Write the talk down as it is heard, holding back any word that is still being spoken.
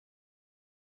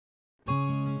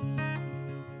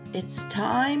It's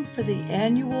time for the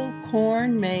annual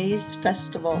Corn Maze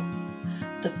Festival.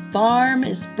 The farm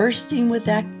is bursting with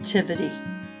activity.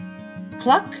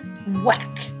 Cluck,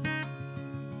 whack.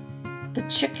 The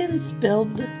chickens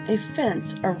build a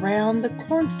fence around the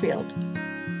cornfield.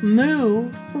 Moo,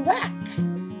 thwack.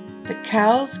 The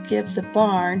cows give the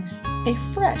barn a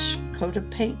fresh coat of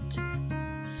paint.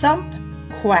 Thump,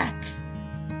 quack.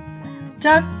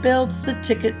 Duck builds the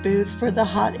ticket booth for the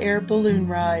hot air balloon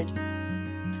ride.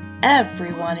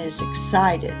 Everyone is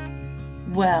excited.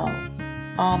 Well,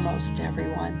 almost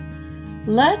everyone.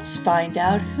 Let's find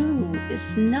out who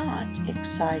is not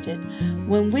excited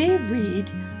when we read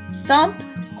Thump,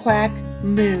 Quack,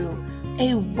 Moo,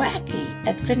 a Wacky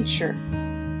Adventure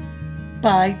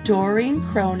by Doreen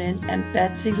Cronin and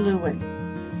Betsy Lewin.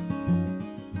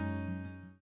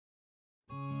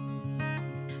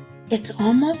 It's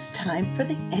almost time for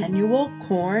the annual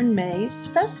Corn Maze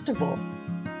Festival.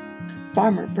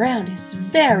 Farmer Brown is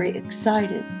very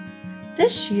excited.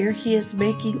 This year he is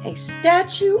making a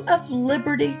Statue of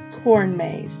Liberty corn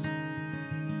maze.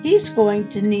 He's going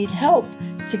to need help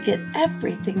to get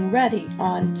everything ready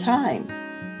on time.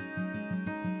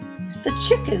 The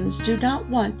chickens do not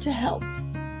want to help.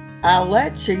 "I'll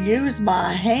let you use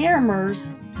my hammers,"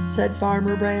 said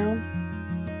Farmer Brown.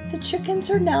 The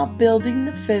chickens are now building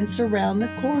the fence around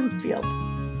the cornfield.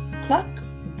 Cluck,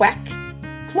 whack,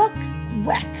 cluck,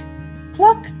 whack,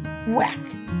 cluck, whack.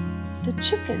 The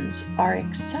chickens are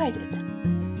excited.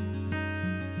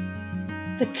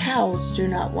 The cows do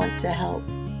not want to help.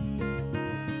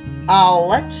 "I'll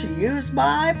let you use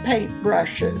my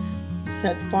paintbrushes,"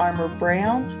 said Farmer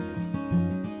Brown.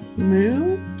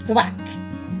 Moo, thwack,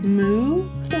 moo,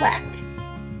 thwack,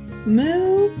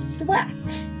 moo, thwack.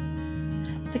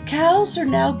 The cows are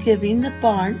now giving the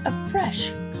barn a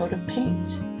fresh coat of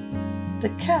paint. The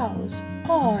cows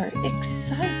are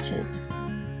excited.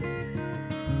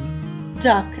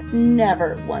 Duck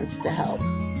never wants to help.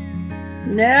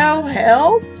 "No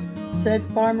help?" said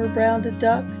Farmer Brown to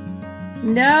Duck.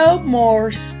 "No more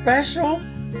special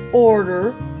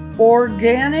order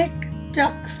organic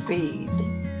duck feed."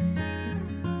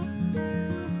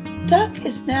 Duck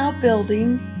is now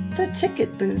building the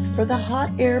ticket booth for the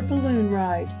hot air balloon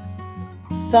ride.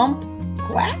 Thump,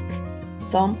 quack,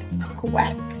 thump,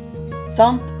 quack,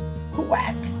 thump,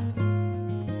 quack.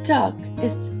 Duck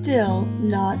is still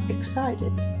not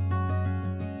excited.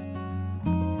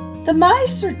 The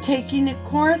mice are taking a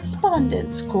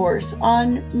correspondence course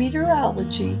on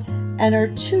meteorology and are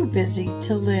too busy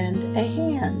to lend a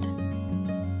hand.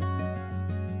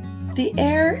 The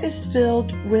air is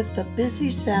filled with the busy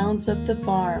sounds of the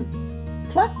farm.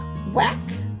 Cluck, whack,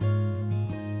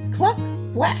 cluck,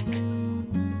 whack.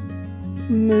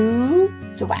 Moo,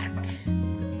 thwack,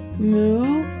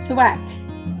 moo, thwack.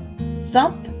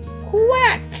 Thump,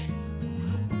 quack.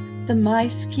 The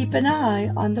mice keep an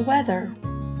eye on the weather.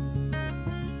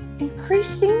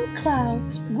 Increasing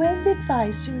clouds, wind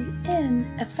advisory in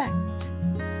effect.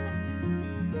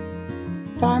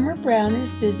 Farmer Brown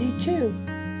is busy too.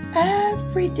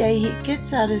 Every day he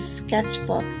gets out his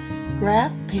sketchbook,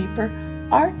 graph paper,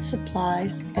 art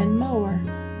supplies, and mower.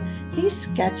 He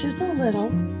sketches a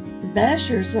little,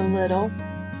 measures a little,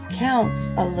 counts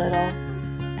a little,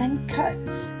 and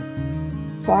cuts.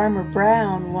 Farmer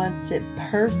Brown wants it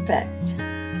perfect.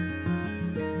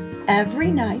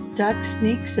 Every night, Duck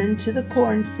sneaks into the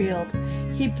cornfield.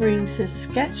 He brings his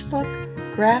sketchbook,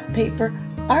 graph paper,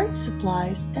 art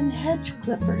supplies, and hedge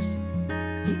clippers.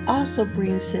 He also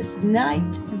brings his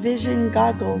night vision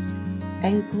goggles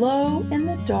and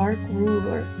glow-in-the-dark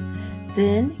ruler.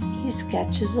 Then he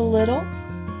sketches a little,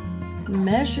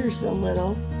 measures a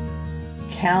little,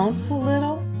 counts a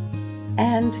little,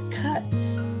 and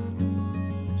cuts.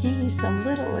 He's a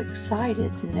little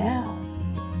excited now.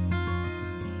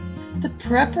 The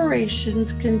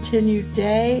preparations continue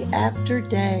day after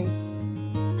day.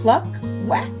 Cluck,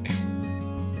 whack,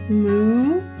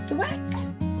 moo, thwack,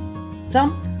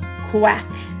 thump, quack.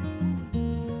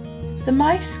 The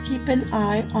mice keep an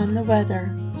eye on the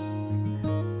weather.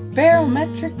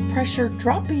 Barometric pressure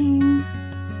dropping.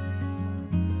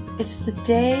 It's the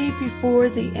day before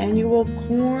the annual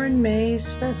Corn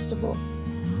Maze Festival.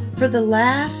 For the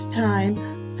last time,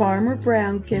 Farmer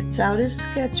Brown gets out his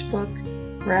sketchbook,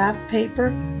 graph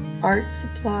paper, art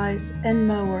supplies, and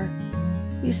mower.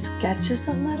 He sketches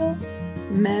a little,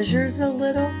 measures a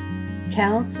little,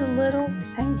 counts a little,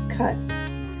 and cuts.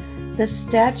 The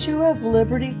Statue of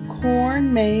Liberty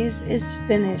corn maze is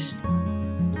finished.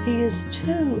 He is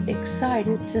too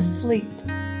excited to sleep.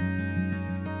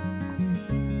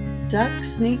 Duck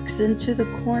sneaks into the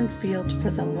cornfield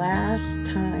for the last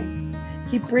time.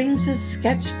 He brings his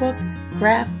sketchbook,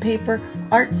 graph paper,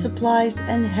 art supplies,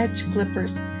 and hedge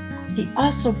clippers. He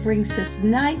also brings his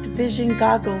night vision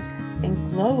goggles and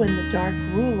glow-in-the-dark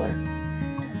ruler.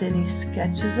 Then he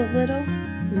sketches a little,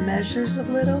 measures a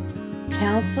little,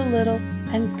 counts a little,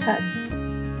 and cuts.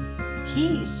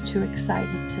 He's too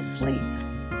excited to sleep.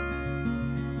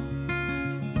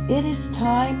 It is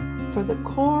time for the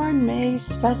Corn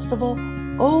Maze Festival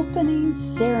opening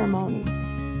ceremony.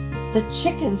 The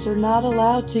chickens are not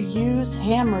allowed to use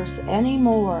hammers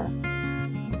anymore.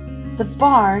 The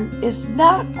barn is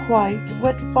not quite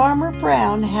what Farmer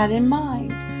Brown had in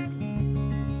mind.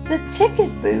 The ticket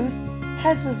booth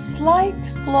has a slight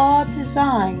flawed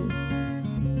design.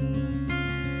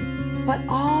 But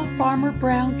all Farmer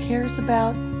Brown cares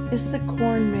about is the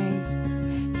corn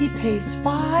maze. He pays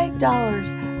 $5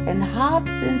 and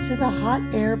hops into the hot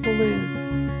air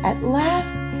balloon. At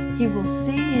last, he will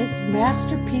see his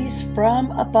masterpiece from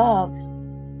above.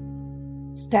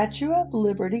 Statue of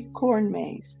Liberty Corn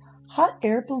Maze, hot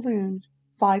air balloon,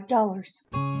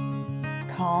 $5.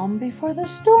 Calm before the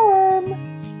storm.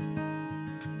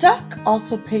 Duck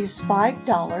also pays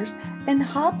 $5 and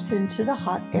hops into the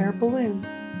hot air balloon.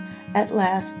 At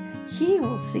last, he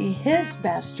will see his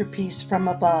masterpiece from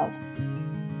above.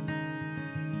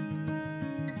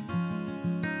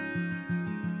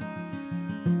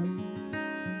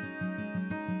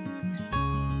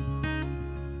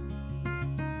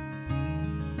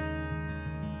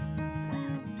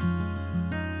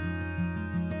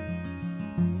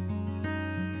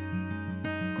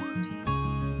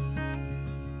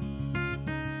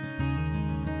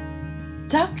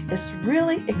 Duck is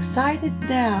really excited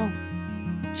now.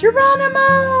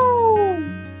 Geronimo!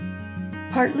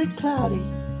 Partly cloudy,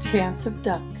 chance of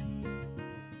duck.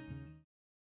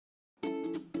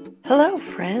 Hello,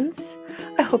 friends.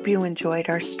 I hope you enjoyed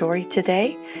our story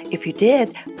today. If you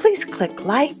did, please click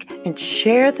like and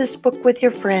share this book with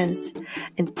your friends.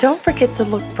 And don't forget to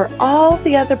look for all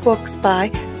the other books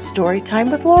by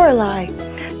Storytime with Lorelei.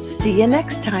 See you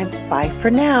next time. Bye for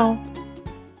now.